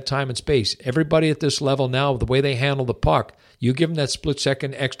away that time and space. Everybody at this level now, the way they handle the puck, you give them that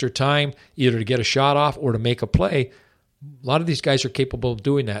split-second extra time either to get a shot off or to make a play. A lot of these guys are capable of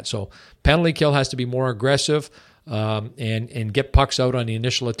doing that. So penalty kill has to be more aggressive and get pucks out on the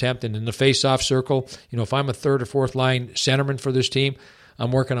initial attempt. And in the face-off circle, if I'm a third or fourth line centerman for this team,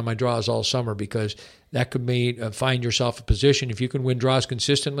 I'm working on my draws all summer because that could be find yourself a position. If you can win draws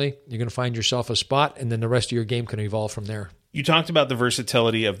consistently, you're going to find yourself a spot, and then the rest of your game can evolve from there. You talked about the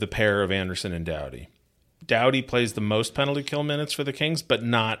versatility of the pair of Anderson and Doughty. Doughty plays the most penalty kill minutes for the Kings, but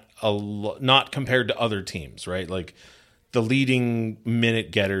not compared to other teams, right? Like the leading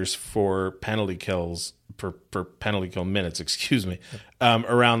minute getters for penalty kills for penalty kill minutes,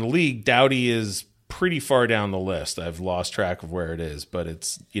 around the league, Doughty is pretty far down the list. I've lost track of where it is, but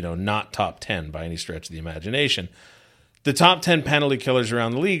it's not top 10 by any stretch of the imagination. The top 10 penalty killers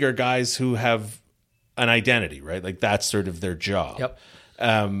around the league are guys who have an identity, right? Like that's sort of their job. Yep.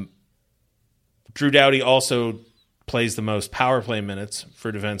 Drew Doughty also plays the most power play minutes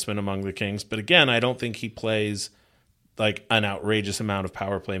for defensemen among the Kings, but again, I don't think he plays like an outrageous amount of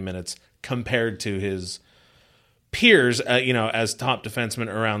power play minutes compared to his peers, as top defensemen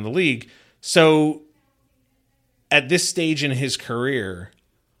around the league. So at this stage in his career,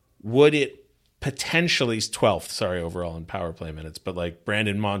 would it potentially 12th, overall in power play minutes, but like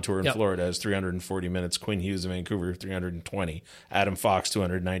Brandon Montour in Florida has 340 minutes, Quinn Hughes in Vancouver 320, Adam Fox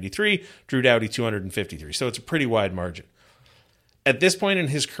 293, Drew Doughty 253. So it's a pretty wide margin. At this point in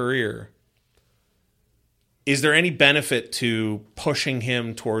his career, is there any benefit to pushing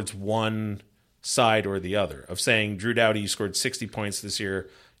him towards one side or the other? Of saying, Drew Doughty, you scored 60 points this year,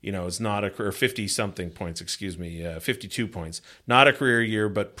 it's not a career, 50-something points, 52 points. Not a career year,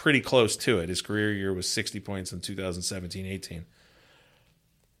 but pretty close to it. His career year was 60 points in 2017-18.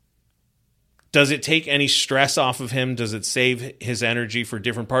 Does it take any stress off of him? Does it save his energy for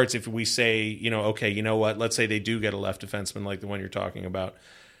different parts? If we say, let's say they do get a left defenseman like the one you're talking about.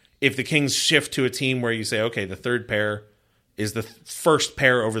 If the Kings shift to a team where you say, okay, the third pair is the first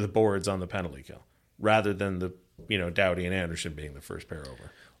pair over the boards on the penalty kill, rather than the Doughty and Anderson being the first pair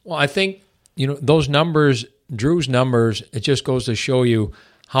over. Well, I think, those numbers, Drew's numbers, it just goes to show you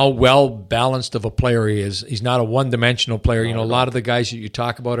how well balanced of a player he is. He's not a one-dimensional player. A lot of the guys that you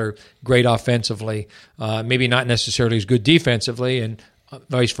talk about are great offensively, maybe not necessarily as good defensively, and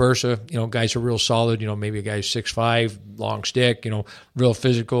vice versa. Guys are real solid. Maybe a guy's 6'5", long stick, real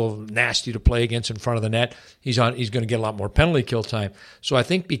physical, nasty to play against in front of the net. He's going to get a lot more penalty kill time. So I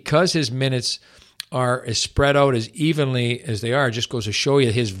think because his minutes are as spread out as evenly as they are, it just goes to show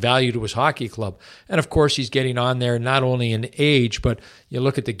you his value to his hockey club. And of course, he's getting on there not only in age, but you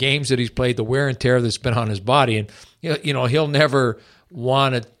look at the games that he's played, the wear and tear that's been on his body, and he'll never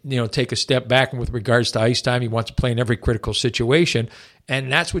want to take a step back with regards to ice time. He wants to play in every critical situation, and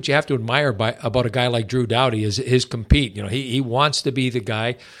that's what you have to admire about a guy like Drew Doughty is his compete. He wants to be the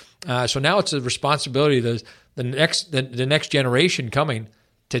guy. So now it's a responsibility of the next generation coming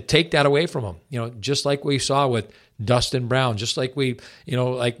to take that away from him, just like we saw with Dustin Brown, just like we've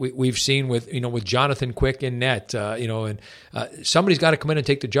seen with Jonathan Quick in net, and somebody's got to come in and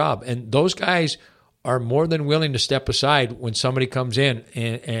take the job. And those guys are more than willing to step aside when somebody comes in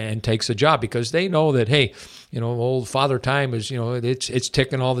and takes a job, because they know that, hey, old Father Time is, it's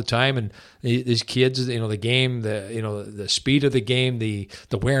ticking all the time, and these kids, the game, the speed of the game, the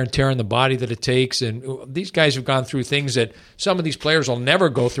wear and tear on the body that it takes, and these guys have gone through things that some of these players will never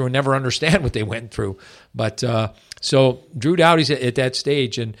go through and never understand what they went through. But so Drew Doughty's at that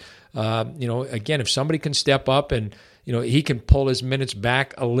stage, and again, if somebody can step up and he can pull his minutes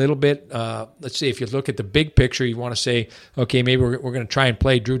back a little bit. Let's see, if you look at the big picture, you want to say, okay, maybe we're going to try and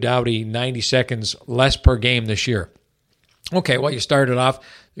play Drew Doughty 90 seconds less per game this year. Okay, well, you started off,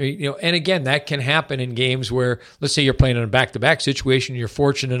 and again, that can happen in games where, let's say you're playing in a back-to-back situation, you're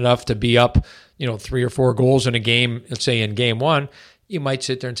fortunate enough to be up, 3 or 4 goals in a game, let's say in game one. You might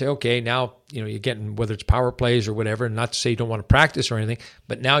sit there and say, okay, now, you're getting, whether it's power plays or whatever, and not to say you don't want to practice or anything,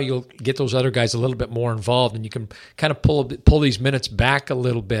 but now you'll get those other guys a little bit more involved, and you can kind of pull these minutes back a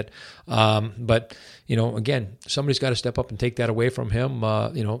little bit. But, again, somebody's got to step up and take that away from him.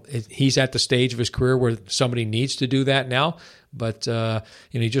 He's at the stage of his career where somebody needs to do that now. But,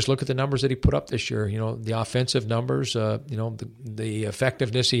 you just look at the numbers that he put up this year, the offensive numbers, the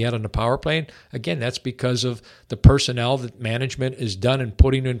effectiveness he had on the power play. And again, that's because of the personnel that management is done and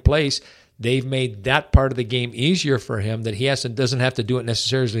putting in place. They've made that part of the game easier for him, that he doesn't have to do it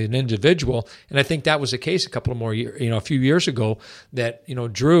necessarily as an individual. And I think that was the case a few years ago, that,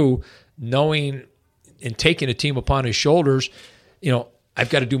 Drew, knowing and taking a team upon his shoulders, I've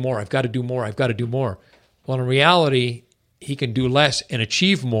got to do more, I've got to do more, I've got to do more. Well, in reality, he can do less and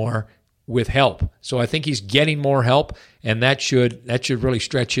achieve more with help. So I think he's getting more help, and that should really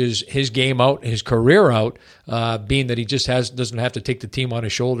stretch his game out, his career out, being that he just doesn't have to take the team on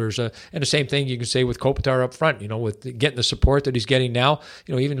his shoulders. And the same thing you can say with Kopitar up front, with getting the support that he's getting now.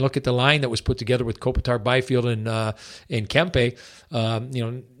 Even look at the line that was put together with Kopitar, Byfield, and Kempe.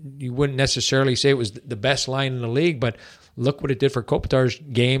 You wouldn't necessarily say it was the best line in the league, but look what it did for Kopitar's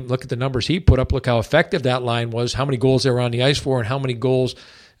game. Look at the numbers he put up. Look how effective that line was, how many goals they were on the ice for, and how many goals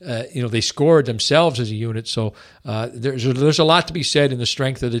they scored themselves as a unit. So there's a lot to be said in the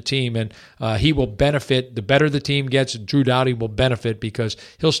strength of the team, and he will benefit. The better the team gets, Drew Doughty will benefit, because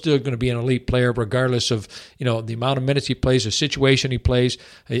he'll still going to be an elite player regardless of the amount of minutes he plays, the situation he plays,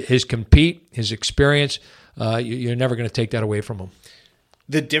 his experience. You're never going to take that away from him.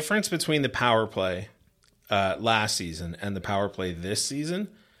 The difference between the power play last season and the power play this season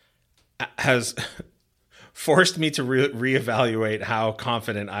has forced me to reevaluate how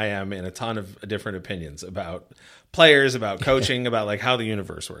confident I am in a ton of different opinions about players, about coaching, about like how the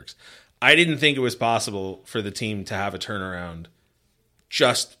universe works. I didn't think it was possible for the team to have a turnaround.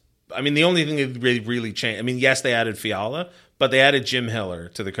 The only thing that really changed, yes, they added Fiala, but they added Jim Hiller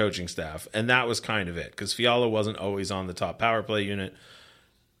to the coaching staff, and that was kind of it, because Fiala wasn't always on the top power play unit.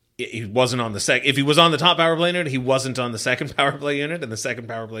 He wasn't on the second. If he was on the top power play unit, he wasn't on the second power play unit, and the second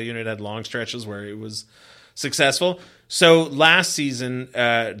power play unit had long stretches where it was successful. So last season,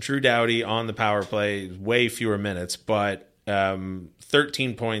 Drew Doughty on the power play, way fewer minutes, but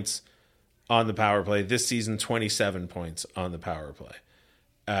 13 points on the power play. This season, 27 points on the power play.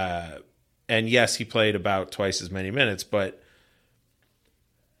 And yes, he played about twice as many minutes, but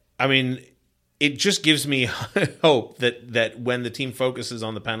it just gives me hope that when the team focuses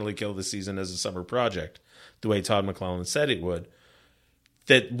on the penalty kill this season as a summer project, the way Todd McClellan said it would,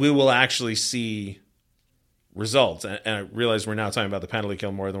 that we will actually see results. And I realize we're now talking about the penalty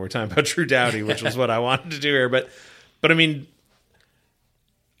kill more than we're talking about Drew Doughty, which was what I wanted to do here. But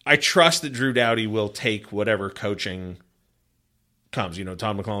I trust that Drew Doughty will take whatever coaching comes.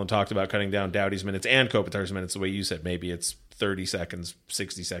 Todd McClellan talked about cutting down Doughty's minutes and Kopitar's minutes the way you said. Maybe it's 30 seconds,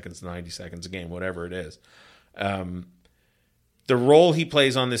 60 seconds, 90 seconds a game, whatever it is. The role he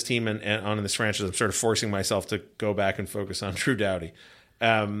plays on this team and on this franchise, I'm sort of forcing myself to go back and focus on Drew Doughty.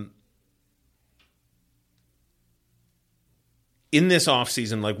 In this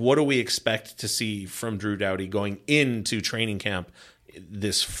offseason, what do we expect to see from Drew Doughty going into training camp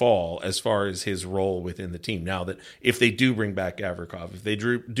this fall as far as his role within the team? Now that if they do bring back Gavrikov, if they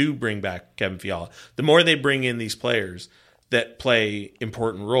do bring back Kevin Fiala, the more they bring in these players that play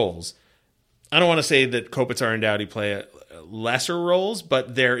important roles. I don't want to say that Kopitar and Doughty play lesser roles,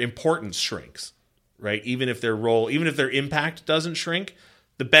 but their importance shrinks, right? Even if their impact doesn't shrink,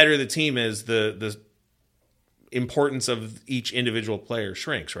 the better the team is, the importance of each individual player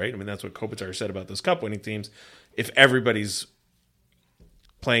shrinks, right? That's what Kopitar said about those cup winning teams. If everybody's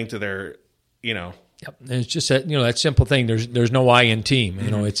playing to their Yep. And it's just that, that simple thing. There's no I in team.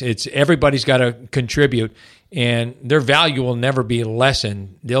 It's everybody's got to contribute, and their value will never be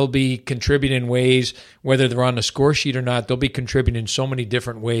lessened. They'll be contributing in ways, whether they're on the score sheet or not, they'll be contributing in so many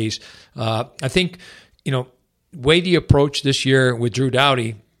different ways. I think, way the approach this year with Drew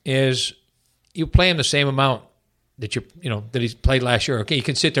Doughty is you play him the same amount that that he's played last year. Okay, you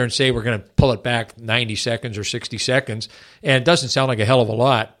can sit there and say we're going to pull it back 90 seconds or 60 seconds, and it doesn't sound like a hell of a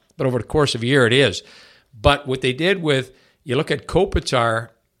lot, but over the course of a year it is. But what they did you look at Kopitar,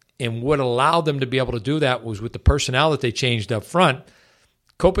 and what allowed them to be able to do that was with the personnel that they changed up front.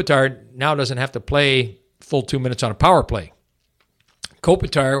 Kopitar now doesn't have to play full 2 minutes on a power play.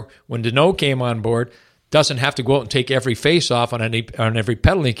 Kopitar, when Deneau came on board, doesn't have to go out and take every face-off on every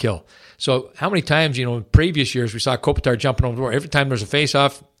penalty kill. So how many times, in previous years we saw Kopitar jumping over the board? Every time there's a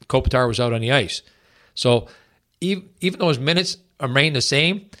face-off, Kopitar was out on the ice. So even though his minutes remain the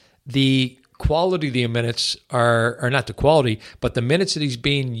same, the quality of the minutes are not the quality, but the minutes that he's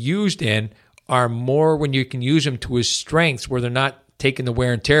being used in are more when you can use him to his strengths, where they're not taking the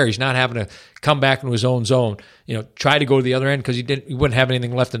wear and tear. He's not having to come back into his own zone, try to go to the other end because he wouldn't have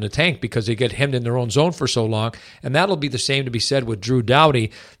anything left in the tank because they get hemmed in their own zone for so long. And that'll be the same to be said with Drew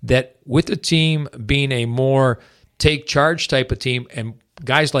Doughty, that with the team being a more take charge type of team, and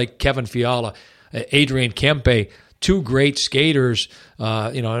guys like Kevin Fiala, Adrian Kempe, two great skaters.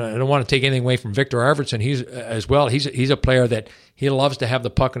 I don't want to take anything away from Victor Arvidsson. He's a player that he loves to have the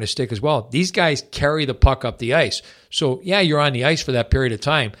puck on his stick as well. These guys carry the puck up the ice. So, yeah, you're on the ice for that period of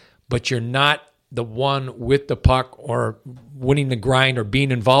time, but you're not the one with the puck or winning the grind or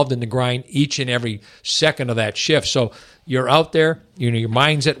being involved in the grind each and every second of that shift. So you're out there, your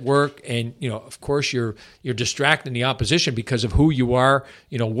mind's at work, and of course you're distracting the opposition because of who you are,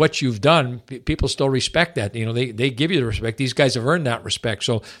 what you've done. People still respect that. They give you the respect. These guys have earned that respect.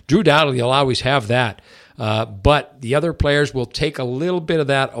 So Drew Doughty will always have that. But the other players will take a little bit of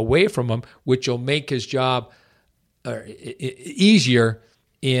that away from him, which will make his job easier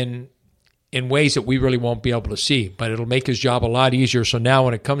in ways that we really won't be able to see. But it'll make his job a lot easier. So now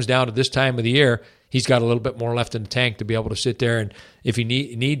when it comes down to this time of the year, he's got a little bit more left in the tank to be able to sit there, and if he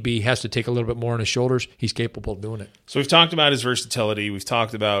need be, has to take a little bit more on his shoulders. He's capable of doing it. So we've talked about his versatility. We've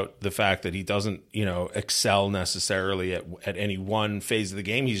talked about the fact that he doesn't, excel necessarily at any one phase of the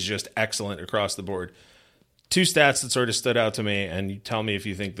game. He's just excellent across the board. Two stats that sort of stood out to me, and you tell me if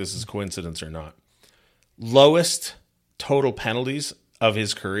you think this is coincidence or not. Lowest total penalties of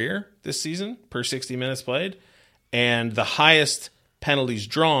his career this season per 60 minutes played, and the highest penalties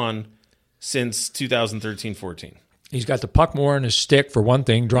drawn since 2013-14. He's got the puck more in his stick, for one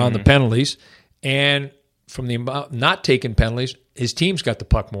thing, drawing the penalties. And from the amount not taking penalties, his team's got the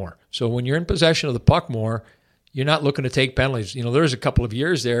puck more. So when you're in possession of the puck more, you're not looking to take penalties. There's a couple of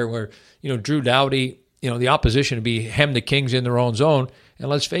years there where, Drew Doughty, the opposition would be hem the Kings in their own zone. And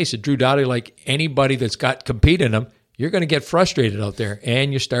let's face it, Drew Doughty, like anybody that's got compete in him, you're going to get frustrated out there,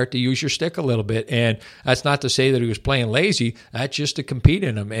 and you start to use your stick a little bit. And that's not to say that he was playing lazy. That's just to compete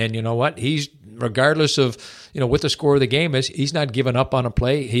in him. And you know what? He's, regardless of what the score of the game is, he's not giving up on a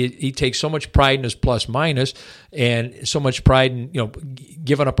play. He takes so much pride in his plus minus, and so much pride in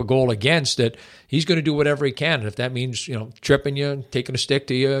giving up a goal against that he's going to do whatever he can. And if that means tripping you, taking a stick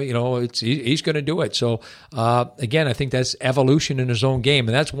to you, he's going to do it. So again, I think that's evolution in his own game,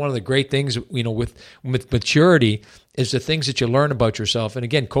 and that's one of the great things with maturity. Is the things that you learn about yourself. And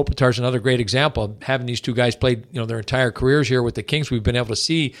again, Kopitar's another great example. Having these two guys played, their entire careers here with the Kings, we've been able to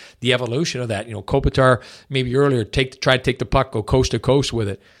see the evolution of that. Kopitar maybe earlier try to take the puck, go coast to coast with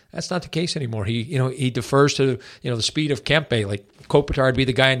it. That's not the case anymore. He defers to the speed of Kempe. Like Kopitar would be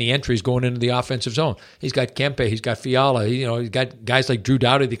the guy in the entries going into the offensive zone. He's got Kempe, he's got Fiala, he's got guys like Drew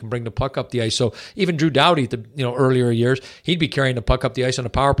Doughty that can bring the puck up the ice. So even Drew Doughty, the earlier years, he'd be carrying the puck up the ice on a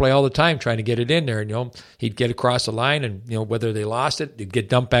power play all the time, trying to get it in there. And he'd get across the line, and whether they lost it, it'd get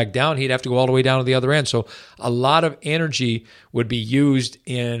dumped back down. He'd have to go all the way down to the other end. So a lot of energy would be used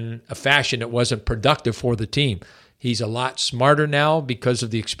in a fashion that wasn't productive for the team. He's a lot smarter now because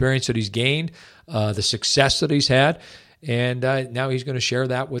of the experience that he's gained, the success that he's had, and now he's going to share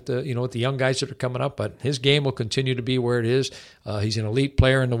that with the with the young guys that are coming up. But his game will continue to be where it is. He's an elite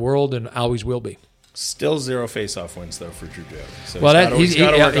player in the world and always will be. Still 0 face-off wins though for Drew Doughty. So he's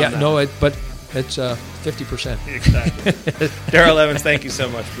got to work on that. But it's 50%. Exactly. Daryl Evans, thank you so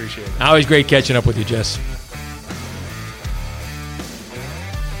much. Appreciate it. Always great catching up with you, Jess.